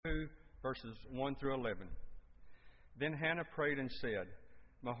verses 1 through 11. Then Hannah prayed and said,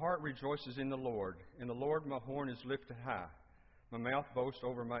 My heart rejoices in the Lord. In the Lord my horn is lifted high. My mouth boasts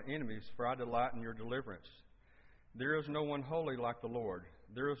over my enemies, for I delight in your deliverance. There is no one holy like the Lord.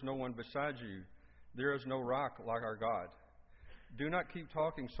 There is no one beside you. There is no rock like our God. Do not keep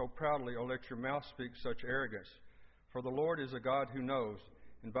talking so proudly, or let your mouth speak such arrogance. For the Lord is a God who knows,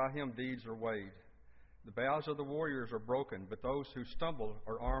 and by him deeds are weighed. The bows of the warriors are broken, but those who stumble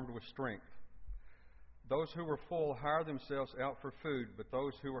are armed with strength. Those who were full hire themselves out for food, but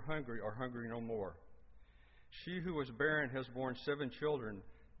those who are hungry no more. She who was barren has borne 7 children,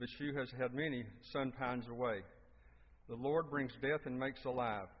 but she who has had many, son pines away. The Lord brings death and makes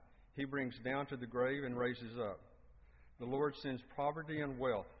alive. He brings down to the grave and raises up. The Lord sends poverty and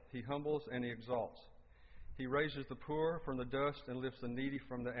wealth. He humbles and he exalts. He raises the poor from the dust and lifts the needy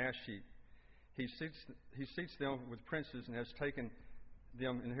from the ash heap. He seats them with princes and has taken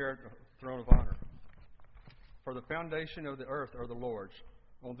them inherit the throne of honor. For the foundation of the earth are the Lord's.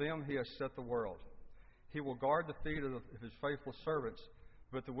 On them he has set the world. He will guard the feet of his faithful servants,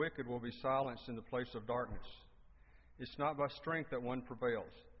 but the wicked will be silenced in the place of darkness. It's not by strength that one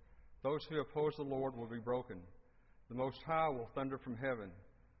prevails. Those who oppose the Lord will be broken. The Most High will thunder from heaven.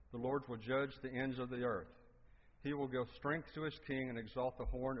 The Lord will judge the ends of the earth. He will give strength to his king and exalt the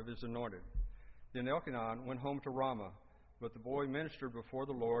horn of his anointed. Then Elkanah went home to Ramah, but the boy ministered before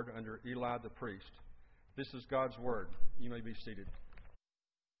the Lord under Eli the priest. This is God's word. You may be seated.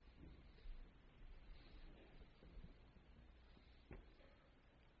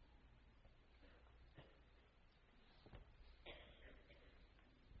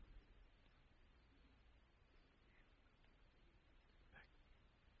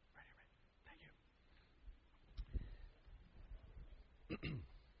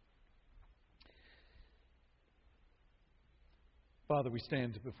 Father, we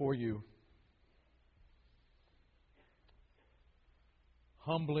stand before you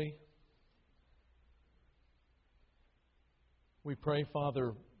humbly. We pray,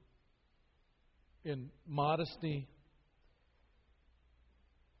 Father, in modesty,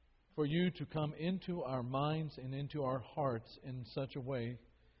 for you to come into our minds and into our hearts in such a way,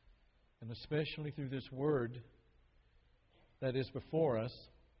 and especially through this word that is before us,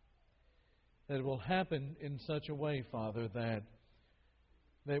 that it will happen in such a way, Father, that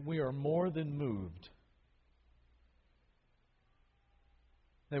we are more than moved,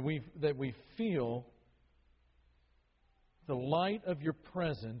 that we feel the light of your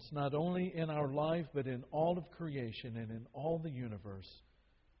presence, not only in our life, but in all of creation and in all the universe,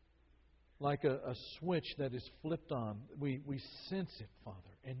 like a switch that is flipped on. We sense it, Father,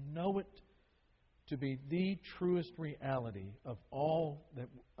 and know it to be the truest reality of all that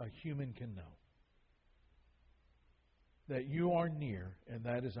a human can know. That you are near, and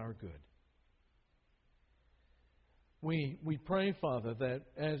that is our good. We pray, Father, that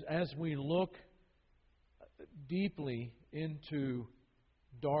as we look deeply into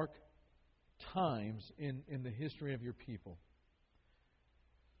dark times in the history of your people,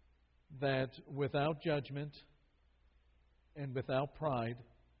 that without judgment and without pride,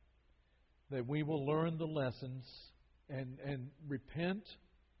 that we will learn the lessons and repent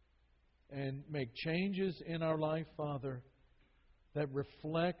and make changes in our life, Father, that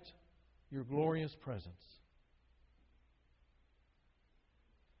reflect your glorious presence.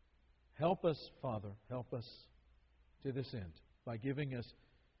 Help us, Father, help us to this end by giving us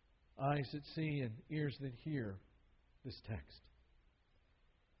eyes that see and ears that hear this text.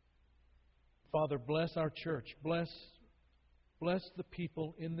 Father, bless our church. Bless the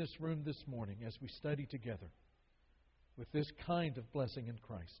people in this room this morning as we study together with this kind of blessing in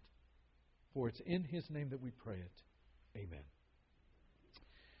Christ. For it's in His name that we pray it. Amen.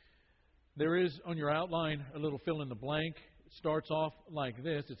 There is on your outline a little fill in the blank. It starts off like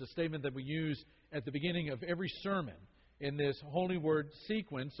this. It's a statement that we use at the beginning of every sermon in this Holy Word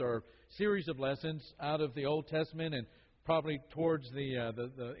sequence or series of lessons out of the Old Testament, and probably towards the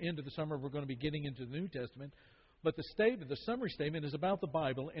end of the summer we're going to be getting into the New Testament. But the summary statement is about the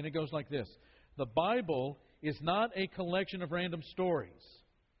Bible, and it goes like this. The Bible is not a collection of random stories.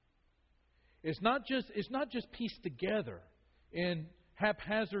 It's not just pieced together in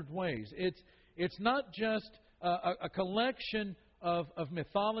haphazard ways. It's not just a collection of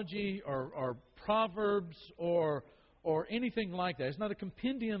mythology or proverbs or anything like that. It's not a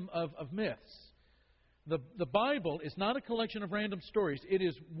compendium of myths. The Bible is not a collection of random stories. It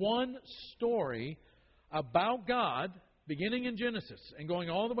is one story about God, beginning in Genesis and going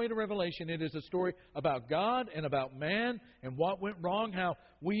all the way to Revelation. It is a story about God and about man and what went wrong, how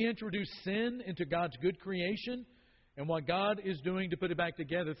we introduced sin into God's good creation, and what God is doing to put it back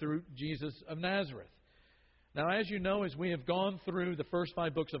together through Jesus of Nazareth. Now, as you know, as we have gone through the first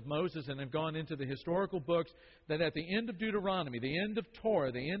 5 books of Moses and have gone into the historical books, that at the end of Deuteronomy, the end of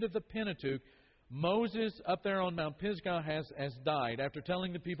Torah, the end of the Pentateuch, Moses up there on Mount Pisgah has died after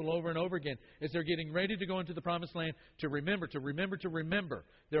telling the people over and over again as they're getting ready to go into the Promised Land to remember, to remember, to remember.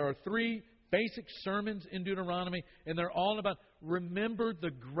 There are 3 basic sermons in Deuteronomy, and they're all about remember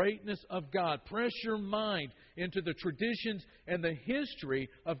the greatness of God. Press your mind into the traditions and the history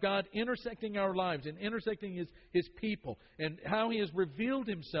of God intersecting our lives and intersecting His people, and how He has revealed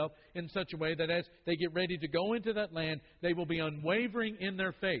Himself in such a way that as they get ready to go into that land, they will be unwavering in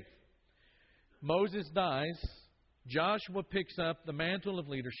their faith. Moses dies. Joshua picks up the mantle of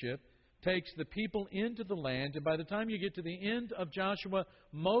leadership, takes the people into the land, and by the time you get to the end of Joshua,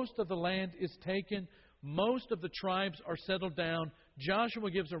 most of the land is taken. Most of the tribes are settled down.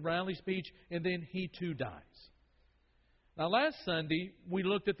 Joshua gives a rally speech, and then he too dies. Now, last Sunday, we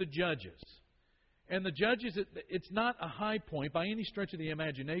looked at the Judges. And the Judges, it's not a high point by any stretch of the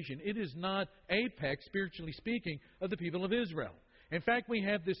imagination. It is not apex, spiritually speaking, of the people of Israel. In fact, we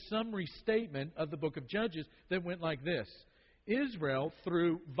have this summary statement of the book of Judges that went like this. Israel,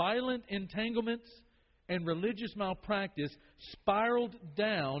 through violent entanglements and religious malpractice, spiraled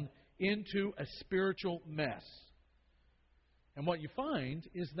down into a spiritual mess. And what you find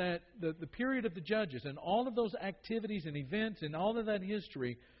is that the period of the Judges and all of those activities and events and all of that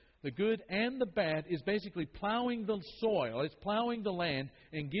history, the good and the bad, is basically plowing the soil. It's plowing the land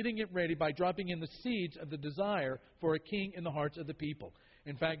and getting it ready by dropping in the seeds of the desire for a king in the hearts of the people.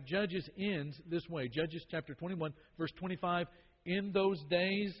 In fact, Judges ends this way. Judges chapter 21, verse 25. In those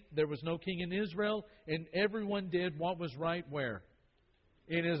days there was no king in Israel, and everyone did what was right where?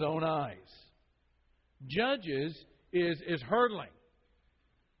 In his own eyes. Judges is hurtling.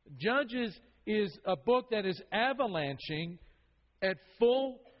 Judges is a book that is avalanching at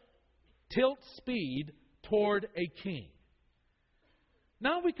full tilt speed toward a king.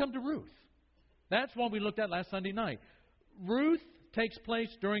 Now we come to Ruth. That's what we looked at last Sunday night. Ruth takes place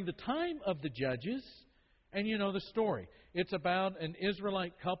during the time of the Judges, and you know the story. It's about an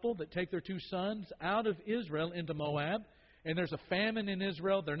Israelite couple that take their 2 sons out of Israel into Moab, and there's a famine in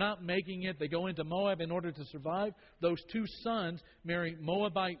Israel. They're not making it. They go into Moab in order to survive. Those 2 sons marry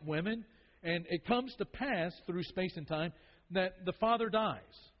Moabite women, and it comes to pass through space and time that the father dies.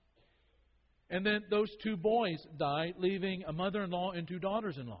 And then those 2 boys die, leaving a mother-in-law and 2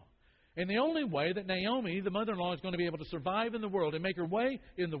 daughters-in-law. And the only way that Naomi, the mother-in-law, is going to be able to survive in the world and make her way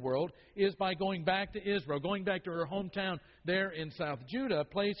in the world is by going back to Israel, going back to her hometown there in South Judah, a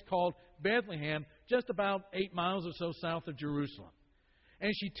place called Bethlehem, just about 8 miles or so south of Jerusalem.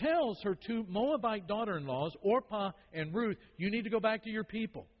 And she tells her 2 Moabite daughter-in-laws, Orpah and Ruth, you need to go back to your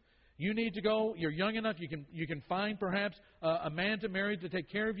people. You need to go. You're young enough. You can find perhaps a man to marry to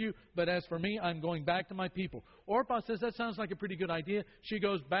take care of you. But as for me, I'm going back to my people. Orpah says that sounds like a pretty good idea. She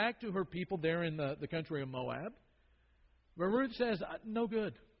goes back to her people there in the country of Moab. But Ruth says, no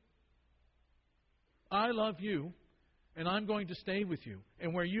good. I love you, and I'm going to stay with you.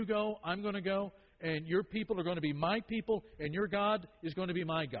 And where you go, I'm going to go. And your people are going to be my people, and your God is going to be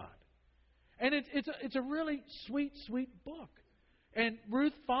my God. And it's a really sweet, sweet book. And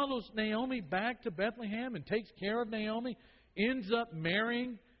Ruth follows Naomi back to Bethlehem and takes care of Naomi, ends up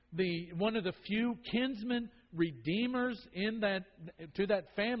marrying one of the few kinsman redeemers to that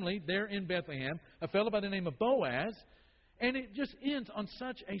family there in Bethlehem, a fellow by the name of Boaz. And it just ends on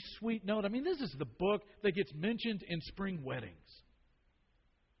such a sweet note. I mean, this is the book that gets mentioned in spring weddings.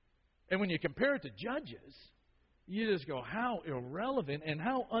 And when you compare it to Judges, you just go, how irrelevant and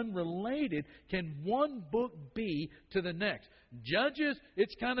how unrelated can one book be to the next? Judges,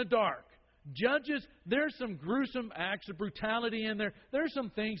 it's kind of dark. Judges, there's some gruesome acts of brutality in there. There's some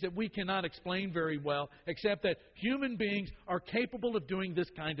things that we cannot explain very well, except that human beings are capable of doing this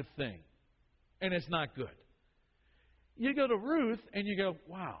kind of thing. And it's not good. You go to Ruth and you go,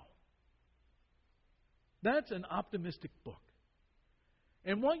 wow, that's an optimistic book.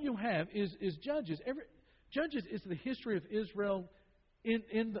 And what you have is Judges. Judges is the history of Israel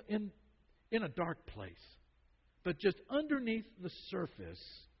in a dark place. But just underneath the surface,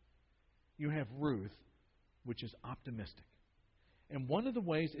 you have Ruth, which is optimistic. And one of the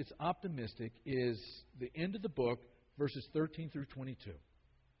ways it's optimistic is the end of the book, verses 13 through 22.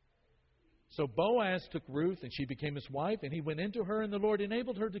 So Boaz took Ruth, and she became his wife, and he went into her, and the Lord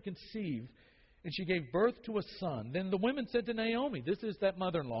enabled her to conceive, and she gave birth to a son. Then the women said to Naomi, this is that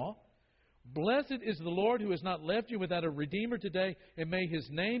mother-in-law, blessed is the Lord who has not left you without a redeemer today, and may his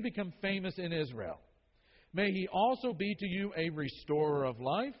name become famous in Israel. May he also be to you a restorer of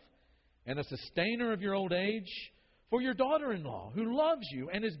life and a sustainer of your old age. for your daughter-in-law, who loves you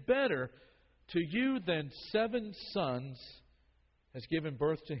and is better to you than 7 sons, has given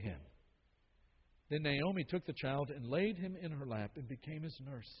birth to him." Then Naomi took the child and laid him in her lap and became his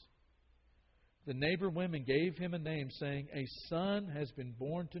nurse. The neighbor women gave him a name, saying, "A son has been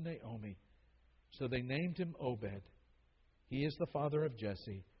born to Naomi." So they named him Obed. He is the father of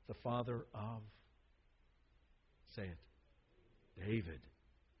Jesse, the father of, say it, David.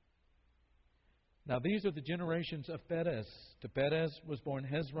 Now these are the generations of Perez. To Perez was born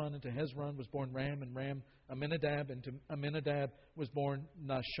Hezron, and to Hezron was born Ram, and Ram Amminadab, and to Amminadab was born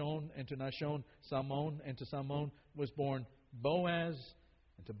Nahshon, and to Nahshon Salmon, and to Salmon was born Boaz,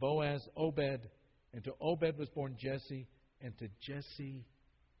 and to Boaz Obed, and to Obed was born Jesse, and to Jesse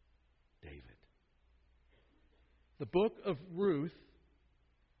David. The book of Ruth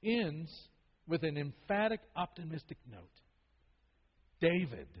ends with an emphatic, optimistic note.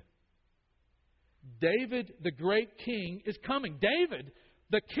 David, the great king, is coming. David,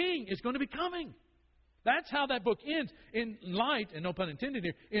 the king, is going to be coming. That's how that book ends, in light, and no pun intended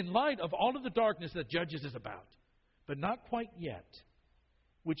here, in light of all of the darkness that Judges is about. But not quite yet.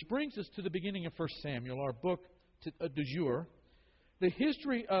 Which brings us to the beginning of 1 Samuel, our book du jour. The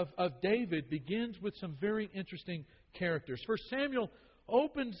history of David begins with some very interesting characters. 1 Samuel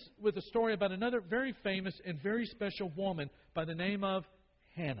opens with a story about another very famous and very special woman by the name of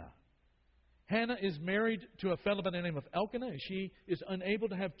Hannah. Hannah is married to a fellow by the name of Elkanah, and she is unable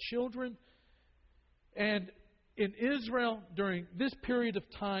to have children. And in Israel, during this period of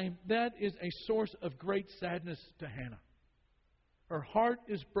time, that is a source of great sadness to Hannah. Her heart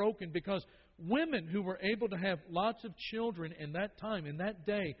is broken because women who were able to have lots of children in that time, in that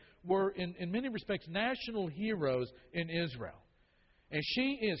day, were in many respects national heroes in Israel. And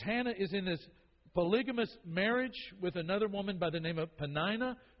Hannah is in this polygamous marriage with another woman by the name of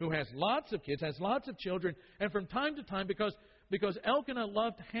Peninnah, who has lots of kids, has lots of children. And from time to time, because Elkanah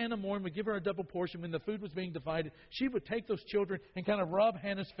loved Hannah more and would give her a double portion when the food was being divided, she would take those children and kind of rub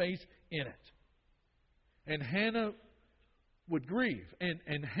Hannah's face in it. And Hannah would grieve.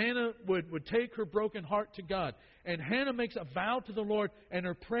 And Hannah would take her broken heart to God. And Hannah makes a vow to the Lord, and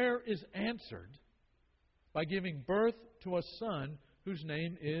her prayer is answered by giving birth to a son whose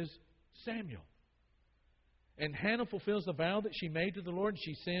name is Samuel. And Hannah fulfills the vow that she made to the Lord.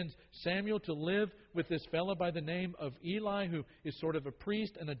 She sends Samuel to live with this fellow by the name of Eli, who is sort of a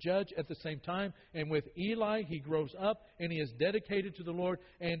priest and a judge at the same time. And with Eli, he grows up and he is dedicated to the Lord.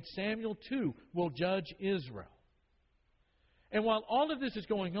 And Samuel, too, will judge Israel. And while all of this is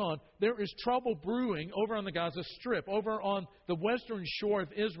going on, there is trouble brewing over on the Gaza Strip, over on the western shore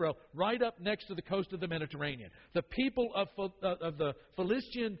of Israel, right up next to the coast of the Mediterranean. The people of the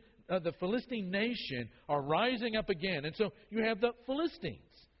Philistine nation are rising up again. And so you have the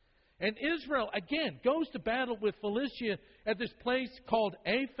Philistines. And Israel, again, goes to battle with Philistia at this place called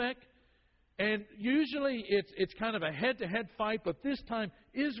Aphek. And usually it's kind of a head-to-head fight, but this time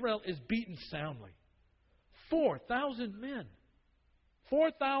Israel is beaten soundly. 4,000 men.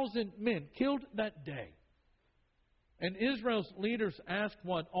 4,000 men killed that day. And Israel's leaders ask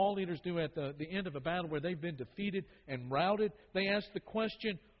what all leaders do at the end of a battle where they've been defeated and routed. They ask the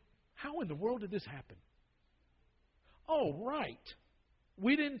question, how in the world did this happen? Oh, right.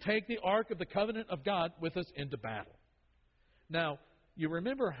 We didn't take the Ark of the Covenant of God with us into battle. Now, you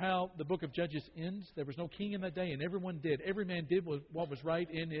remember how the book of Judges ends? There was no king in that day, and everyone did. Every man did what was right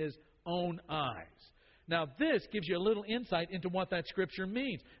in his own eyes. Now, this gives you a little insight into what that scripture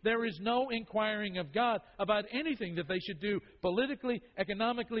means. There is no inquiring of God about anything that they should do politically,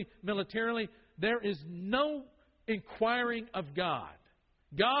 economically, militarily. There is no inquiring of God.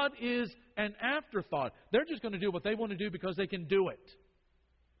 God is an afterthought. They're just going to do what they want to do because they can do it.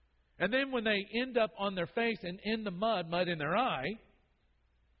 And then when they end up on their face and in the mud in their eye,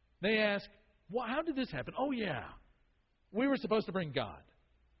 they ask, well, how did this happen? Oh, yeah, we were supposed to bring God.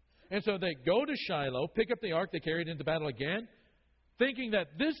 And so they go to Shiloh, pick up the ark, they carry it into battle again, thinking that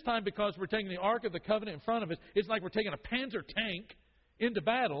this time, because we're taking the Ark of the Covenant in front of us, it's like we're taking a Panzer tank into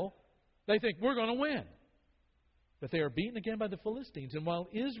battle. They think we're going to win. But they are beaten again by the Philistines. And while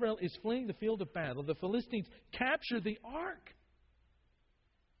Israel is fleeing the field of battle, the Philistines capture the ark.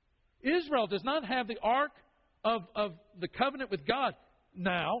 Israel does not have the Ark of the Covenant with God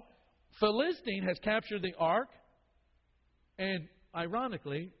now. Philistine has captured the ark, and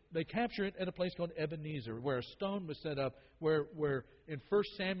ironically, they capture it at a place called Ebenezer, where a stone was set up, where in 1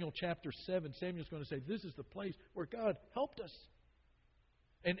 Samuel chapter 7, Samuel's going to say, this is the place where God helped us.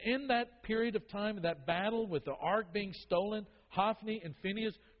 And in that period of time, in that battle with the ark being stolen, Hophni and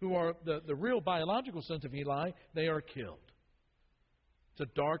Phinehas, who are the real biological sons of Eli, they are killed. It's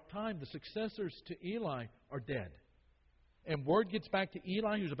a dark time. The successors to Eli are dead. and word gets back to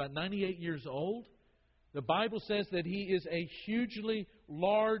Eli, who's about 98 years old. The Bible says that he is a hugely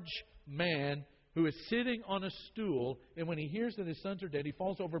large man who is sitting on a stool, and when he hears that his sons are dead, he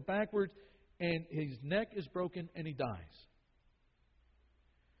falls over backwards, and his neck is broken, and he dies.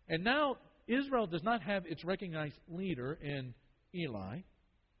 And now Israel does not have its recognized leader in Eli,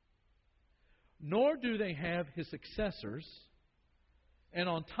 nor do they have his successors. And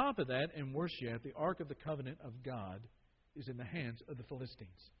on top of that, and worse yet, the Ark of the Covenant of God is in the hands of the Philistines.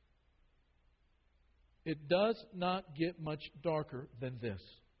 It does not get much darker than this.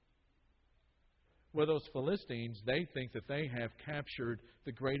 Well, those Philistines, they think that they have captured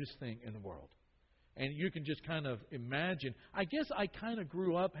the greatest thing in the world. And you can just kind of imagine. I guess I kind of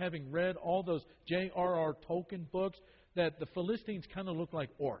grew up having read all those J.R.R. Tolkien books that the Philistines kind of look like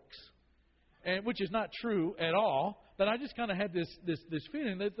orcs. And which is not true at all, but I just kind of had this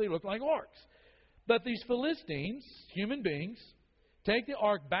feeling that they look like orcs. But these Philistines, human beings, take the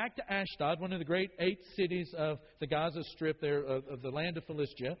ark back to Ashdod, one of the great 8 cities of the Gaza Strip there, of the land of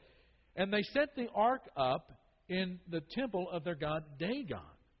Philistia, and they set the ark up in the temple of their god Dagon.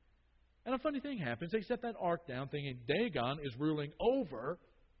 And a funny thing happens. They set that ark down thinking Dagon is ruling over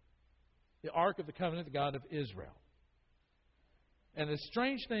the Ark of the Covenant, the God of Israel. And the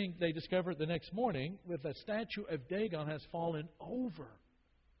strange thing they discovered the next morning, with a statue of Dagon has fallen over.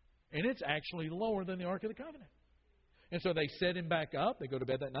 And it's actually lower than the Ark of the Covenant. And so they set him back up. They go to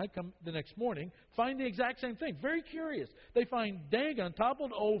bed that night, come the next morning, find the exact same thing. Very curious. They find Dagon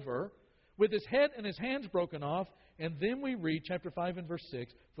toppled over with his head and his hands broken off. And then we read chapter 5 and verse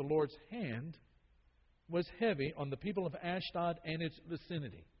 6, the Lord's hand was heavy on the people of Ashdod and its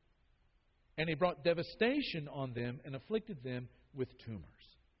vicinity. And he brought devastation on them and afflicted them with tumors.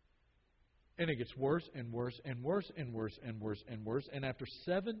 And it gets worse and worse and worse and worse and worse and worse. And after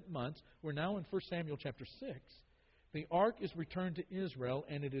 7 months, we're now in 1 Samuel chapter 6. The ark is returned to Israel,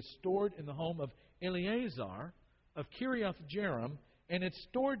 and it is stored in the home of Eleazar of Kiriath Jearim, and it's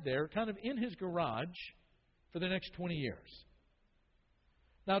stored there, kind of in his garage, for the next 20 years.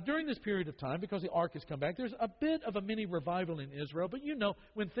 Now, during this period of time, because the ark has come back, there's a bit of a mini revival in Israel. But you know,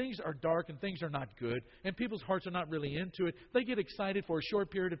 when things are dark and things are not good, and people's hearts are not really into it, they get excited for a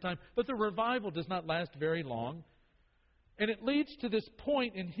short period of time. But the revival does not last very long. And it leads to this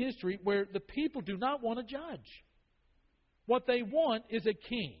point in history where the people do not want to judge. What they want is a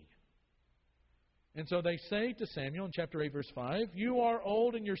king. And so they say to Samuel in chapter 8, verse 5, "You are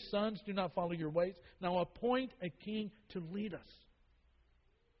old and your sons do not follow your ways. Now appoint a king to lead us."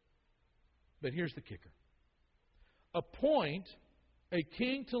 But here's the kicker. Appoint a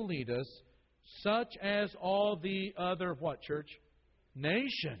king to lead us, such as all the other, what, church?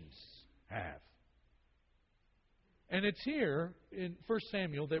 Nations have. And it's here in 1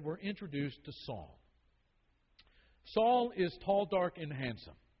 Samuel that we're introduced to Saul. Saul is tall, dark, and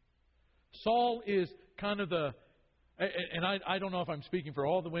handsome. Saul is kind of the, and I don't know if I'm speaking for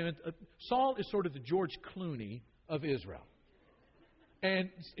all the women, Saul is sort of the George Clooney of Israel. And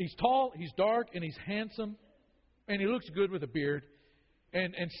he's tall, he's dark, and he's handsome, and he looks good with a beard.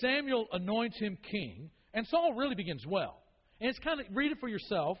 And Samuel anoints him king, and Saul really begins well. And it's kind of, read it for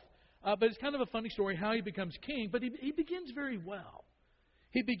yourself, but it's kind of a funny story how he becomes king, but he begins very well.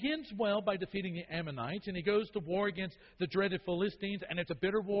 He begins well by defeating the Ammonites, and he goes to war against the dreaded Philistines, and it's a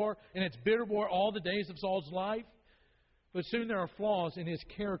bitter war, and it's bitter war all the days of Saul's life. But soon there are flaws in his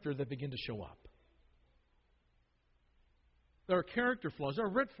character that begin to show up. There are character flaws. There are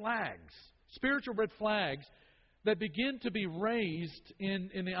red flags, spiritual red flags, that begin to be raised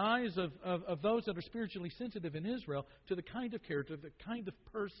in the eyes of those that are spiritually sensitive in Israel to the kind of character, the kind of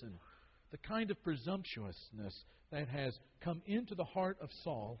person, the kind of presumptuousness that has come into the heart of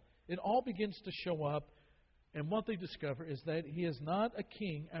Saul. It all begins to show up, and what they discover is that he is not a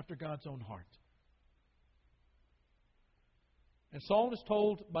king after God's own heart. And Saul is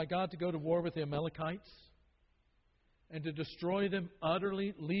told by God to go to war with the Amalekites and to destroy them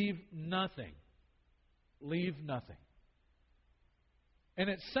utterly, leave nothing. Leave nothing. And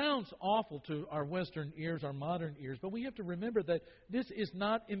it sounds awful to our Western ears, our modern ears, but we have to remember that this is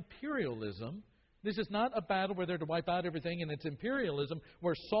not imperialism. This is not a battle where they're to wipe out everything, and it's imperialism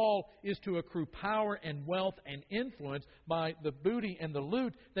where Saul is to accrue power and wealth and influence by the booty and the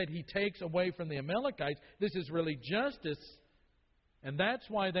loot that he takes away from the Amalekites. This is really justice, and that's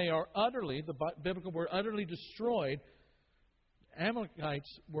why they are utterly, the biblical word, utterly destroyed.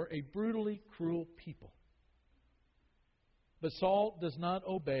 Amalekites were a brutally cruel people. But Saul does not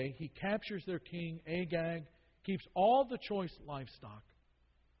obey. He captures their king, Agag, keeps all the choice livestock.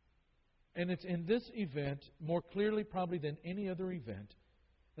 And it's in this event, more clearly probably than any other event,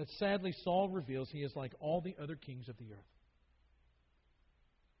 that sadly Saul reveals he is like all the other kings of the earth.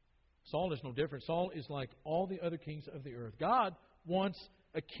 Saul is no different. Saul is like all the other kings of the earth. God wants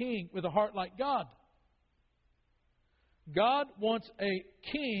a king with a heart like God. God wants a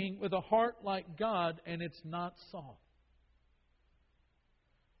king with a heart like God, and it's not Saul.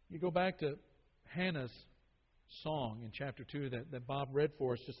 You go back to Hannah's song in chapter 2 that Bob read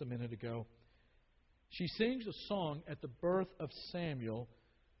for us just a minute ago. She sings a song at the birth of Samuel,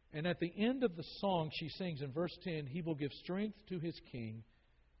 and at the end of the song she sings in verse 10, He will give strength to His king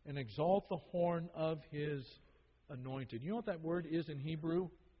and exalt the horn of His anointed. You know what that word is in Hebrew?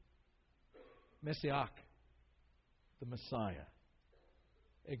 Messiah, the Messiah.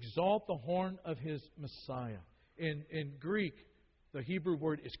 Exalt the horn of His Messiah. In Greek, the Hebrew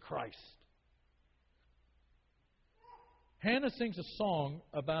word is Christ. Hannah sings a song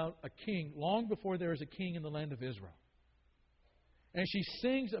about a king long before there is a king in the land of Israel. And she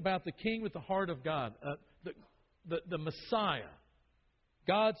sings about the king with the heart of God, the Messiah,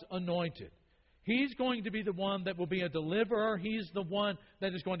 God's anointed. He's going to be the one that will be a deliverer. He's the one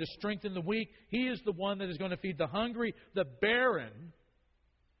that is going to strengthen the weak. He is the one that is going to feed the hungry, the barren.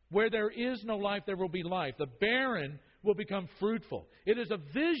 Where there is no life, there will be life. The barren will become fruitful. It is a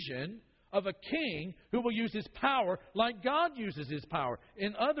vision of a king who will use his power like God uses his power.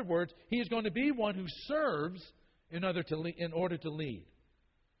 In other words, he is going to be one who serves in order to lead.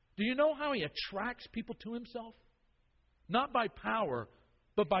 Do you know how he attracts people to himself? Not by power,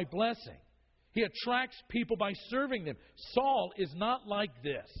 but by blessing. He attracts people by serving them. Saul is not like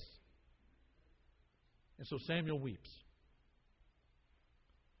this. And so Samuel weeps.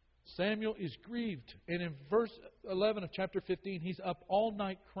 Samuel is grieved. And in verse 11 of chapter 15, he's up all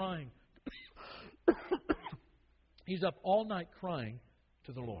night crying. He's up all night crying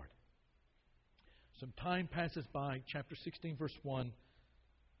to the Lord. Some time passes by. Chapter 16, verse 1.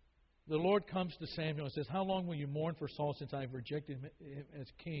 The Lord comes to Samuel and says, How long will you mourn for Saul since I have rejected him as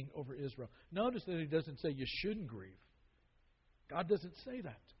king over Israel? Notice that he doesn't say you shouldn't grieve. God doesn't say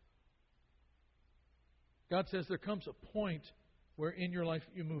that. God says there comes a point where in your life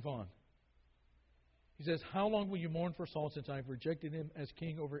you move on. He says, How long will you mourn for Saul since I have rejected him as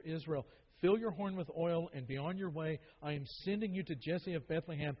king over Israel? Fill your horn with oil and be on your way. I am sending you to Jesse of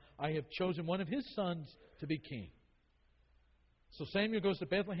Bethlehem. I have chosen one of his sons to be king. So Samuel goes to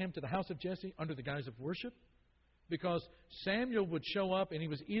Bethlehem to the house of Jesse under the guise of worship, because Samuel would show up and he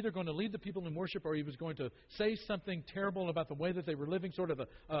was either going to lead the people in worship or he was going to say something terrible about the way that they were living, sort of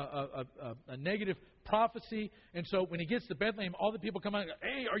a negative prophecy. And so when he gets to Bethlehem, all the people come out and go,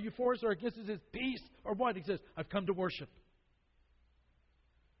 Hey, are you for us or against us? Is it peace or what? He says, I've come to worship.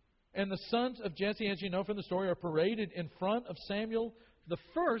 And the sons of Jesse, as you know from the story, are paraded in front of Samuel. The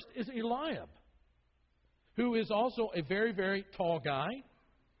first is Eliab, who is also a very, very tall guy.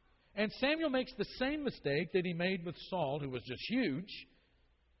 And Samuel makes the same mistake that he made with Saul, who was just huge.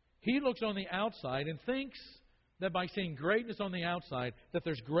 He looks on the outside and thinks that by seeing greatness on the outside, that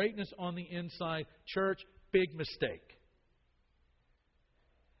there's greatness on the inside. Church, big mistake.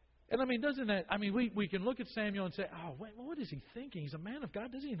 And we can look at Samuel and say, oh, wait, what is he thinking? He's a man of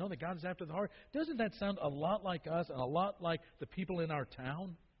God. Doesn't he know that God is after the heart? Doesn't that sound a lot like us and a lot like the people in our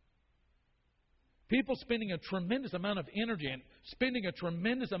town? People spending a tremendous amount of energy and spending a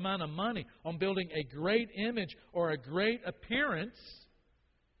tremendous amount of money on building a great image or a great appearance,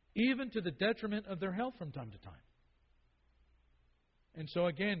 even to the detriment of their health from time to time. And so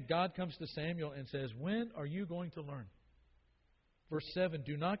again, God comes to Samuel and says, when are you going to learn? Verse 7,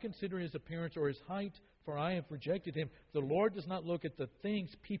 do not consider his appearance or his height, for I have rejected him. The Lord does not look at the things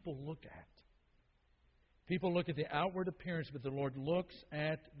people look at. People look at the outward appearance, but the Lord looks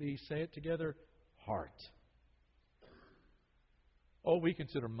at the, say it together, heart. Oh, we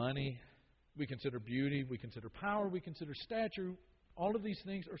consider money, we consider beauty, we consider power, we consider stature. All of these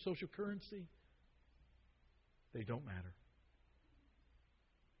things are social currency. They don't matter.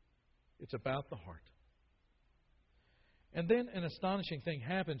 It's about the heart. And then an astonishing thing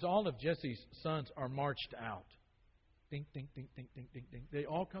happens. All of Jesse's sons are marched out. Ding, ding, ding, ding, ding, ding, ding. They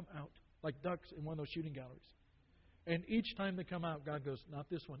all come out like ducks in one of those shooting galleries. And each time they come out, God goes, not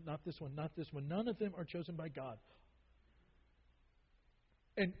this one, not this one, not this one. None of them are chosen by God.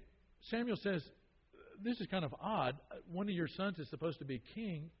 And Samuel says, this is kind of odd. One of your sons is supposed to be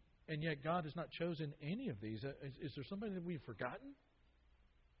king, and yet God has not chosen any of these. Is there somebody that we've forgotten?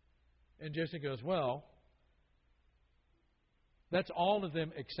 And Jesse goes, well, that's all of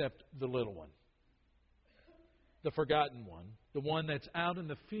them except the little one. The forgotten one. The one that's out in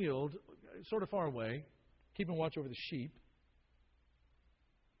the field, sort of far away, keeping watch over the sheep.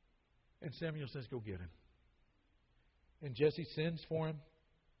 And Samuel says, go get him. And Jesse sends for him.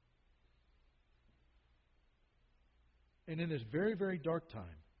 And in this very, very dark time,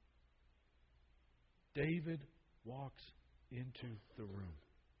 David walks into the room.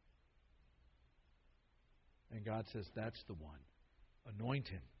 And God says, that's the one. Anoint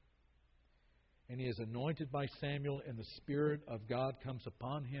him. And he is anointed by Samuel, and the Spirit of God comes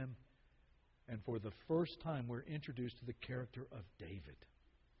upon him. And for the first time, we're introduced to the character of David.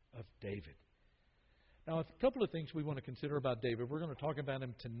 Of David. Now, a couple of things we want to consider about David. We're going to talk about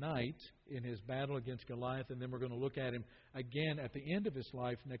him tonight in his battle against Goliath, and then we're going to look at him again at the end of his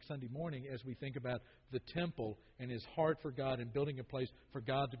life next Sunday morning as we think about the temple and his heart for God and building a place for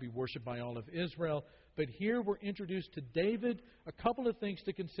God to be worshipped by all of Israel. But here we're introduced to David. A couple of things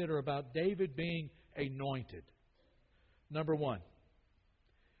to consider about David being anointed. Number one,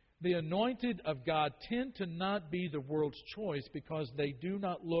 the anointed of God tend to not be the world's choice because they do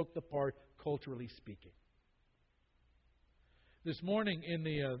not look the part culturally speaking. This morning in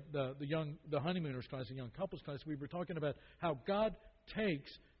the honeymooners class, the young couples class, we were talking about how God takes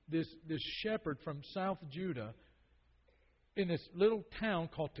this shepherd from South Judah in this little town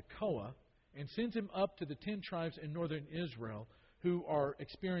called Tekoa and sends him up to the 10 tribes in northern Israel who are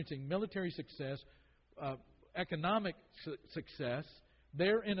experiencing military success, economic success.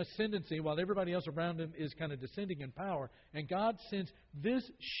 They're in ascendancy while everybody else around them is kind of descending in power. And God sends this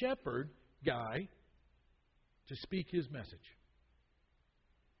shepherd guy to speak his message.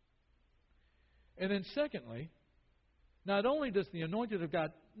 And then secondly, not only does the anointed of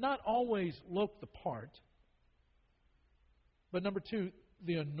God not always look the part, but number two,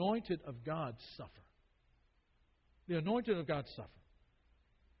 the anointed of God suffer. The anointed of God suffer.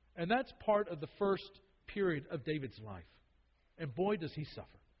 And that's part of the first period of David's life. And boy, does he suffer.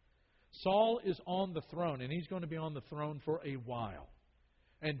 Saul is on the throne, and he's going to be on the throne for a while.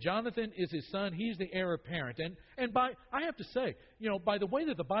 And Jonathan is his son. He's the heir apparent. And I have to say, by the way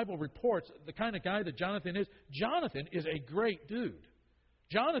that the Bible reports the kind of guy that Jonathan is a great dude.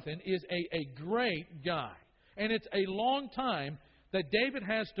 Jonathan is a great guy. And it's a long time that David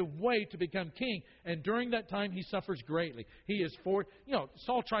has to wait to become king. And during that time, he suffers greatly.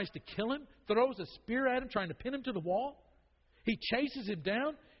 Saul tries to kill him, throws a spear at him, trying to pin him to the wall. He chases him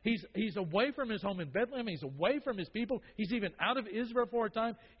down. He's away from his home in Bethlehem. He's away from his people. He's even out of Israel for a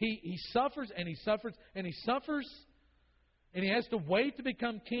time. He suffers and he suffers and he suffers. And he has to wait to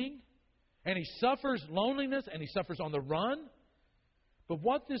become king. And he suffers loneliness and he suffers on the run. But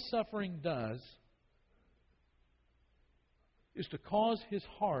what this suffering does is to cause his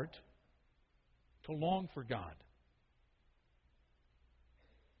heart to long for God.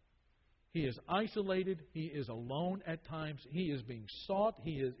 He is isolated. He is alone at times. He is being sought.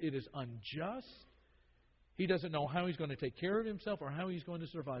 It is unjust. He doesn't know how he's going to take care of himself or how he's going to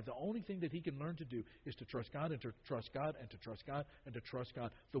survive. The only thing that he can learn to do is to trust God and to trust God and to trust God and to trust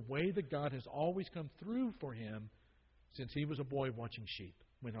God. The way that God has always come through for him since he was a boy watching sheep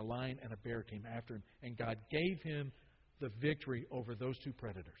when a lion and a bear came after him. And God gave him the victory over those two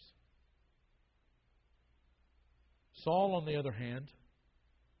predators. Saul, on the other hand,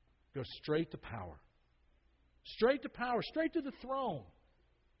 goes straight to power. Straight to power, straight to the throne.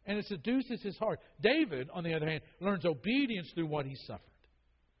 And it seduces his heart. David, on the other hand, learns obedience through what he suffered.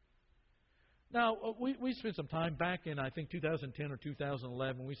 Now, we spent some time back in, I think, 2010 or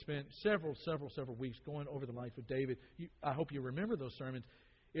 2011. We spent several weeks going over the life of David. I hope you remember those sermons.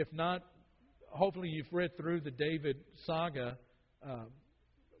 If not, hopefully you've read through the David saga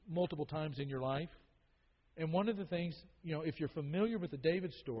multiple times in your life. And one of the things, if you're familiar with the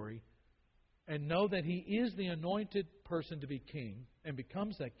David story and know that he is the anointed person to be king and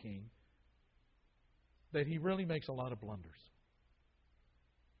becomes that king, that he really makes a lot of blunders.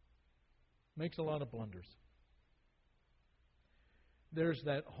 Makes a lot of blunders. There's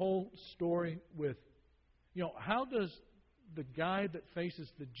that whole story with, how does the guy that faces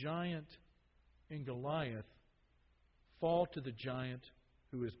the giant in Goliath fall to the giant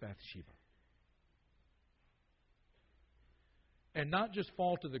who is Bathsheba? And not just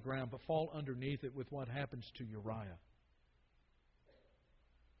fall to the ground, but fall underneath it with what happens to Uriah.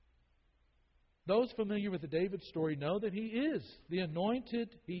 Those familiar with the David story know that he is the anointed.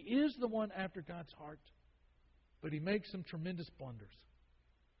 He is the one after God's heart. But he makes some tremendous blunders.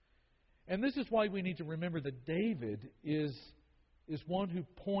 And this is why we need to remember that David is one who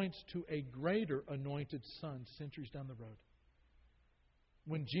points to a greater anointed son centuries down the road.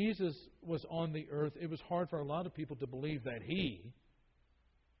 When Jesus was on the earth, it was hard for a lot of people to believe that he,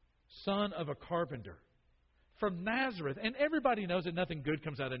 son of a carpenter, from Nazareth, and everybody knows that nothing good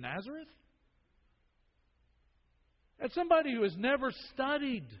comes out of Nazareth. That's somebody who has never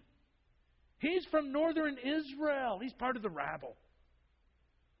studied. He's from northern Israel. He's part of the rabble.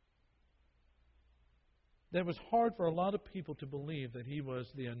 That was hard for a lot of people to believe that he was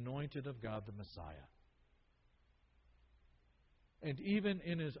the anointed of God, the Messiah. And even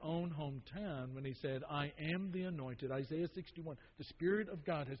in His own hometown, when He said, I am the anointed, Isaiah 61, the Spirit of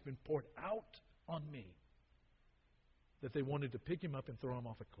God has been poured out on me, that they wanted to pick Him up and throw Him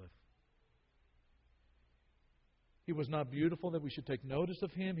off a cliff. He was not beautiful that we should take notice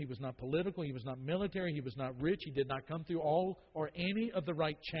of Him. He was not political. He was not military. He was not rich. He did not come through all or any of the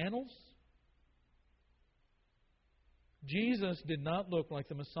right channels. Jesus did not look like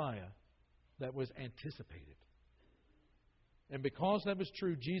the Messiah that was anticipated. And because that was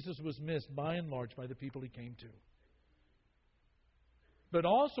true, Jesus was missed by and large by the people He came to. But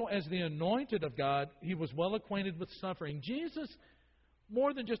also as the anointed of God, He was well acquainted with suffering. Jesus,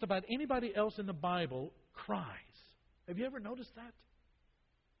 more than just about anybody else in the Bible, cries. Have you ever noticed that?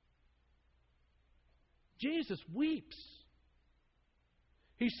 Jesus weeps.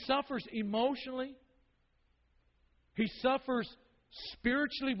 He suffers emotionally. He suffers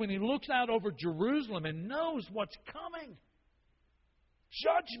spiritually when He looks out over Jerusalem and knows what's coming.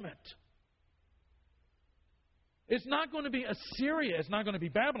 Judgment. It's not going to be Assyria. It's not going to be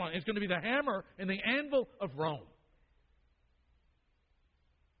Babylon. It's going to be the hammer and the anvil of Rome.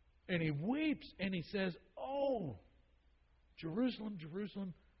 And He weeps and He says, oh, Jerusalem,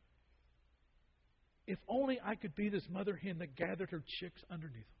 Jerusalem, if only I could be this mother hen that gathered her chicks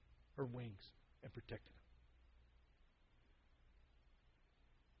underneath her wings and protected them.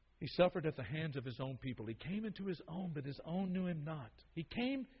 He suffered at the hands of His own people. He came into His own, but His own knew Him not. He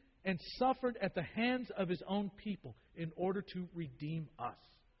came and suffered at the hands of His own people in order to redeem us.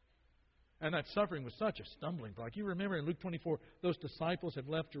 And that suffering was such a stumbling block. You remember in Luke 24, those disciples had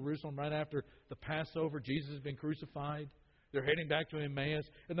left Jerusalem right after the Passover. Jesus had been crucified. They're heading back to Emmaus,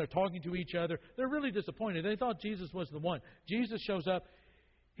 and they're talking to each other. They're really disappointed. They thought Jesus was the one. Jesus shows up.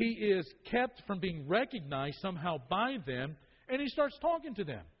 He is kept from being recognized somehow by them, and He starts talking to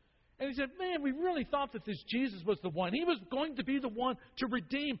them. And He said, man, we really thought that this Jesus was the one. He was going to be the one to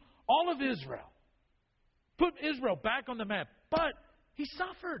redeem all of Israel. Put Israel back on the map. But He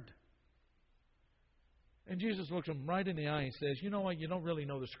suffered. And Jesus looks him right in the eye and says, you know what? You don't really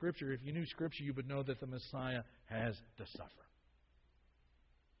know the Scripture. If you knew Scripture, you would know that the Messiah has to suffer.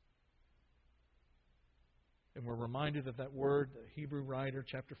 And we're reminded of that word, the Hebrew writer,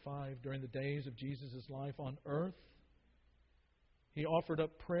 chapter 5, during the days of Jesus' life on earth, He offered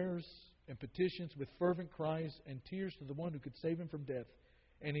up prayers and petitions with fervent cries and tears to the one who could save Him from death.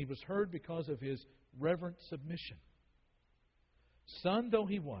 And He was heard because of His reverent submission. Son though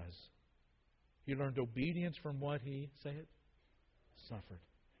He was, He learned obedience from what He, say it, suffered.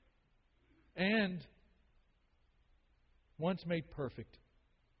 And once made perfect,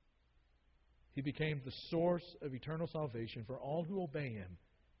 He became the source of eternal salvation for all who obey Him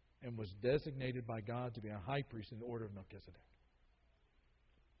and was designated by God to be a high priest in the order of Melchizedek.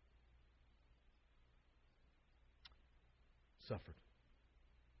 Suffered.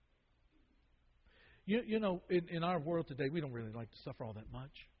 You know, in our world today, we don't really like to suffer all that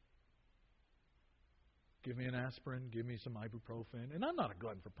much. Give me an aspirin, give me some ibuprofen. And I'm not a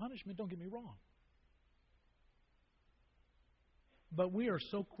glutton for punishment, don't get me wrong. But we are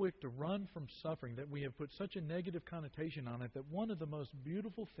so quick to run from suffering that we have put such a negative connotation on it that one of the most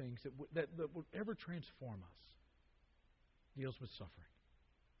beautiful things that would ever transform us deals with suffering.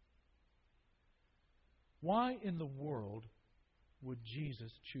 Why in the world would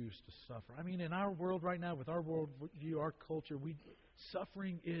Jesus choose to suffer? I mean, in our world right now, with our worldview, our culture,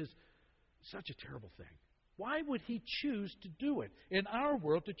 suffering is such a terrible thing. Why would He choose to do it? In our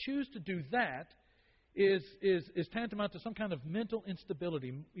world, to choose to do that is tantamount to some kind of mental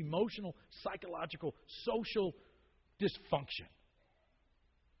instability, emotional, psychological, social dysfunction.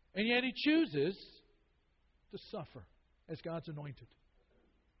 And yet He chooses to suffer as God's anointed.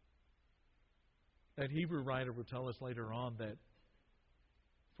 That Hebrew writer will tell us later on that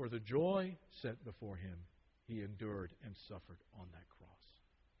for the joy set before Him, He endured and suffered on that cross.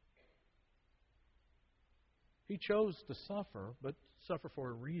 He chose to suffer, but suffer for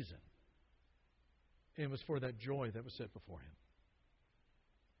a reason. And it was for that joy that was set before Him.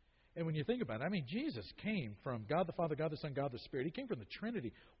 And when you think about it, I mean, Jesus came from God the Father, God the Son, God the Spirit. He came from the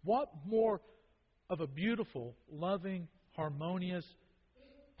Trinity. What more of a beautiful, loving, harmonious,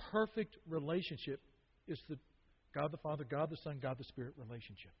 perfect relationship is the God the Father, God the Son, God the Spirit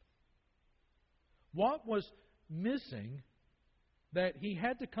relationship? What was missing that He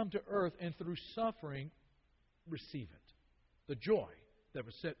had to come to earth and through suffering receive it? The joy that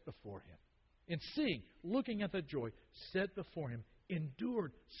was set before Him. And seeing, looking at that joy set before Him,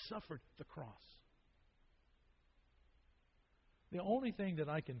 endured, suffered the cross. The only thing that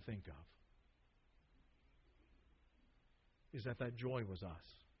I can think of is that joy was us.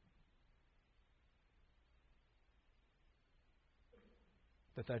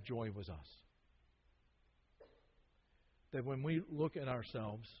 that joy was us. That when we look at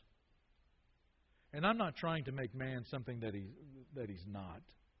ourselves, and I'm not trying to make man something that he's not.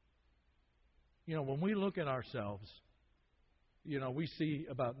 You know, when we look at ourselves, you know, we see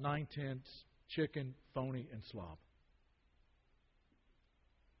about 9/10 chicken, phony, and slob.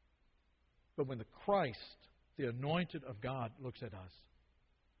 But when the Christ, the anointed of God, looks at us,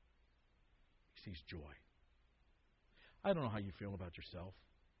 He sees joy. I don't know how you feel about yourself.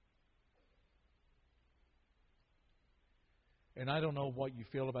 And I don't know what you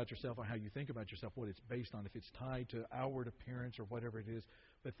feel about yourself or how you think about yourself, what it's based on, if it's tied to outward appearance or whatever it is.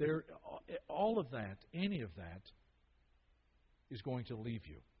 But all of that, any of that, is going to leave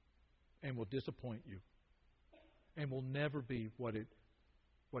you and will disappoint you and will never be what it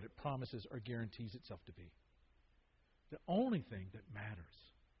promises or guarantees itself to be. The only thing that matters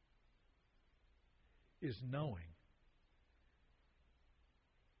is knowing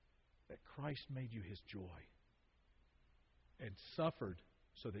that Christ made you His joy and suffered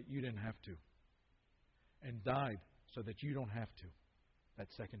so that you didn't have to, and died so that you don't have to, that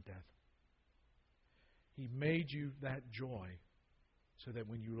second death. He made you that joy so that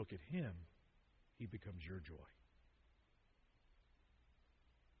when you look at Him, He becomes your joy.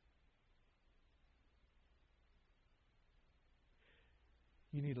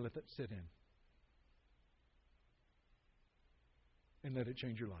 You need to let that sit in and let it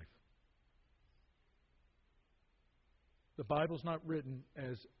change your life. The Bible's not written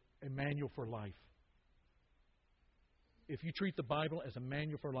as a manual for life. If you treat the Bible as a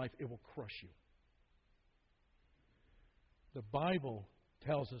manual for life, it will crush you. The Bible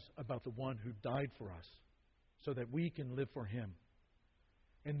tells us about the one who died for us so that we can live for Him.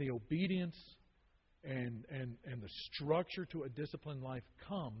 And the obedience and the structure to a disciplined life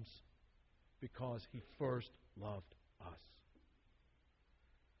comes because He first loved us.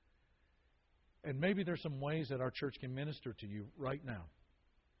 And maybe there's some ways that our church can minister to you right now.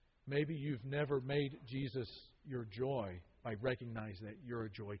 Maybe you've never made Jesus your joy by recognizing that you're a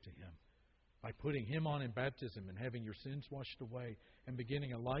joy to Him. By putting Him on in baptism and having your sins washed away and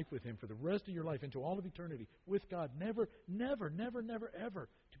beginning a life with Him for the rest of your life into all of eternity with God. Never, never, never, never, ever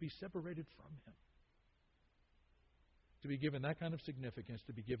to be separated from Him. To be given that kind of significance,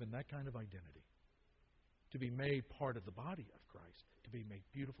 to be given that kind of identity. To be made part of the body of Christ. To be made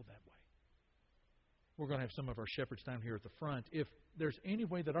beautiful that way. We're going to have some of our shepherds down here at the front. If there's any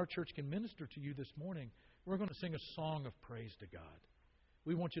way that our church can minister to you this morning, we're going to sing a song of praise to God.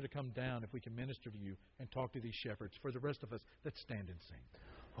 We want you to come down if we can minister to you and talk to these shepherds. For the rest of us, let's stand and sing.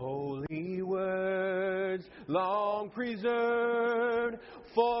 Holy words long preserved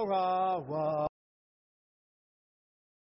for our